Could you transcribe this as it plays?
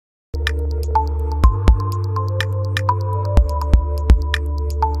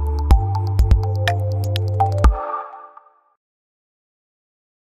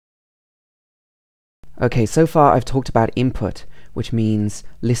Okay, so far I've talked about input, which means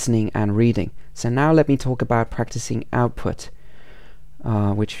listening and reading. So now let me talk about practicing output,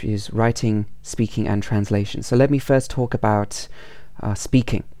 which is writing, speaking, and translation. So let me first talk about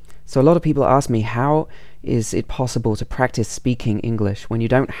speaking. So a lot of people ask me, how is it possible to practice speaking English when you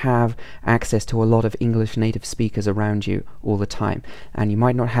don't have access to a lot of English native speakers around you all the time, and you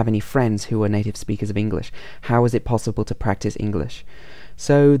might not have any friends who are native speakers of English? How is it possible to practice English?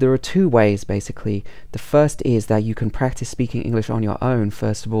 So there are two ways, basically. The first is that you can practice speaking English on your own,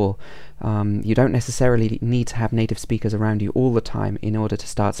 first of all. You don't necessarily need to have native speakers around you all the time in order to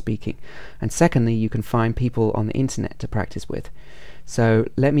start speaking. And secondly, you can find people on the internet to practice with. So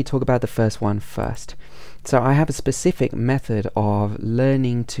let me talk about the first one first. So I have a specific method of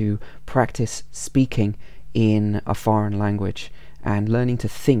learning to practice speaking in a foreign language and learning to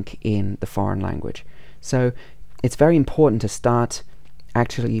think in the foreign language. So it's very important to start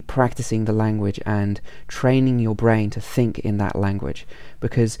actually practicing the language and training your brain to think in that language,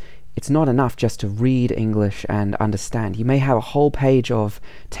 because it's not enough just to read English and understand. You may have a whole page of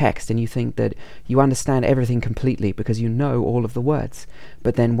text and you think that you understand everything completely because you know all of the words,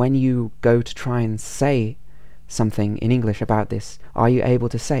 but then when you go to try and say something in English about this, are you able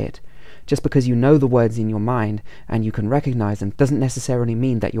to say it? Just because you know the words in your mind and you can recognize them doesn't necessarily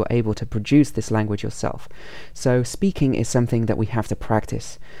mean that you're able to produce this language yourself. So speaking is something that we have to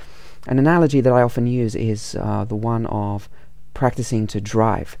practice. An analogy that I often use is the one of practicing to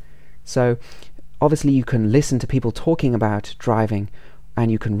drive. So obviously you can listen to people talking about driving,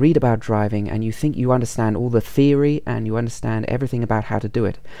 and you can read about driving, and you think you understand all the theory and you understand everything about how to do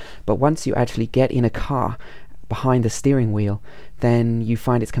it. But once you actually get in a car behind the steering wheel, then you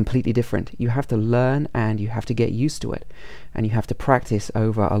find it's completely different. You have to learn and you have to get used to it, and you have to practice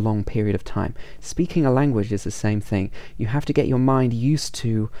over a long period of time. Speaking a language is the same thing. You have to get your mind used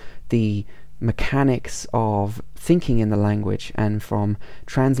to the mechanics of thinking in the language and from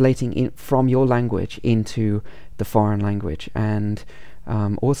translating from your language into the foreign language, and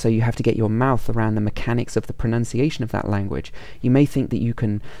also you have to get your mouth around the mechanics of the pronunciation of that language. You may think that you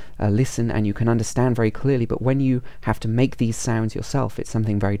can listen and you can understand very clearly, but when you have to make these sounds yourself, it's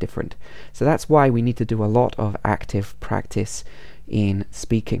something very different. So that's why we need to do a lot of active practice in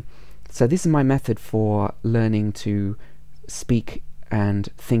speaking. So this is my method for learning to speak and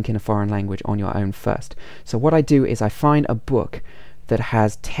think in a foreign language on your own first. So what I do is I find a book that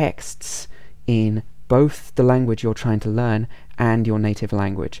has texts in both the language you're trying to learn and your native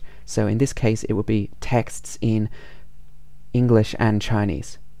language. So in this case it would be texts in English and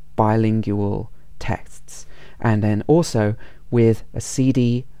Chinese, bilingual texts, and then also with a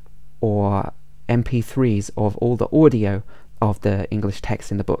CD or MP3s of all the audio of the English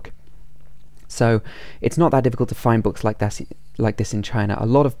text in the book. So it's not that difficult to find books like this in China. A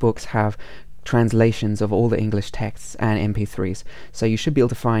lot of books have translations of all the English texts and MP3s, so you should be able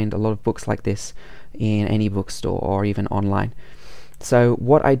to find a lot of books like this in any bookstore or even online. So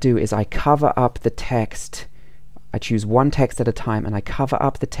what I do is I cover up the text. I choose one text at a time and I cover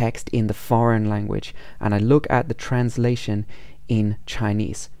up the text in the foreign language, and I look at the translation in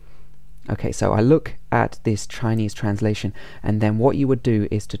Chinese. Okay, so I look at this Chinese translation, and then what you would do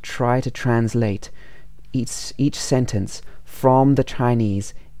is to try to translate each sentence from the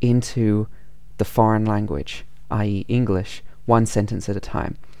Chinese into the foreign language, i.e. English, one sentence at a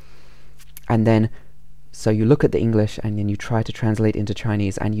time. And then, so you look at the English and then you try to translate into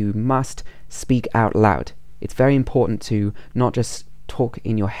Chinese, and you must speak out loud. It's very important to not just talk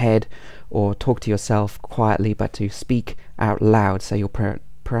in your head or talk to yourself quietly, but to speak out loud, so you're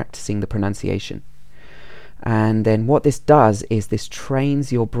practicing the pronunciation. And then what this does is this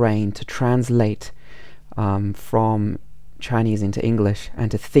trains your brain to translate from Chinese into English and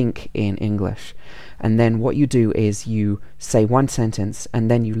to think in English. And then what you do is you say one sentence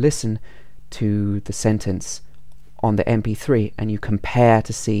and then you listen to the sentence on the MP3 and you compare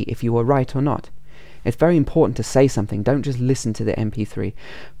to see if you were right or not. It's very important to say something. Don't just listen to the MP3,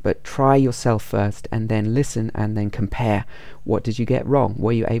 but try yourself first and then listen and then compare. What did you get wrong?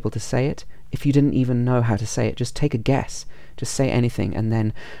 Were you able to say it? If you didn't even know how to say it, just take a guess. Just say anything, and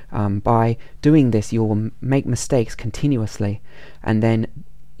then by doing this you will make mistakes continuously, and then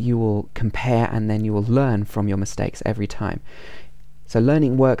you will compare, and then you will learn from your mistakes every time. So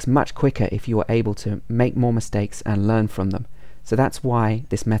learning works much quicker if you are able to make more mistakes and learn from them. So that's why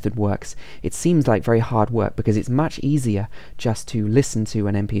this method works. It seems like very hard work because it's much easier just to listen to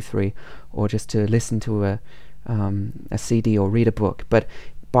an MP3 or just to listen to a CD or read a book, but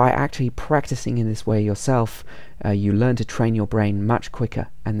by actually practicing in this way yourself, you learn to train your brain much quicker,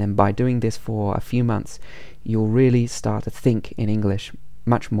 and then by doing this for a few months you'll really start to think in English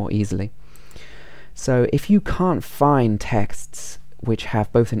much more easily. So if you can't find texts which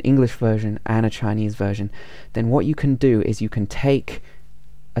have both an English version and a Chinese version, then what you can do is you can take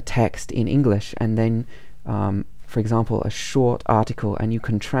a text in English and then, for example, a short article, and you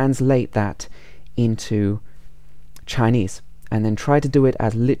can translate that into Chinese, and then try to do it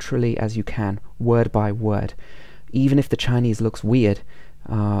as literally as you can, word by word. Even if the Chinese looks weird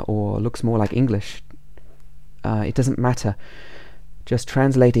or looks more like English, it doesn't matter. Just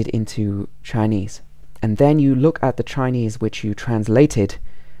translate it into Chinese. And then you look at the Chinese which you translated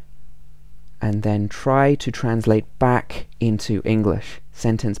and then try to translate back into English,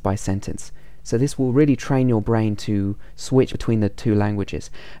 sentence by sentence. So this will really train your brain to switch between the two languages.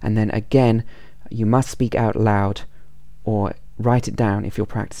 And then again, you must speak out loud or write it down if you're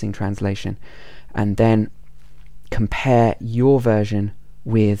practicing translation. And then compare your version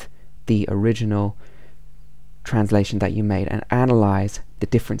with the original translation that you made and analyze the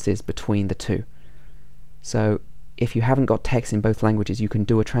differences between the two. So if you haven't got text in both languages, you can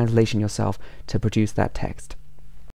do a translation yourself to produce that text.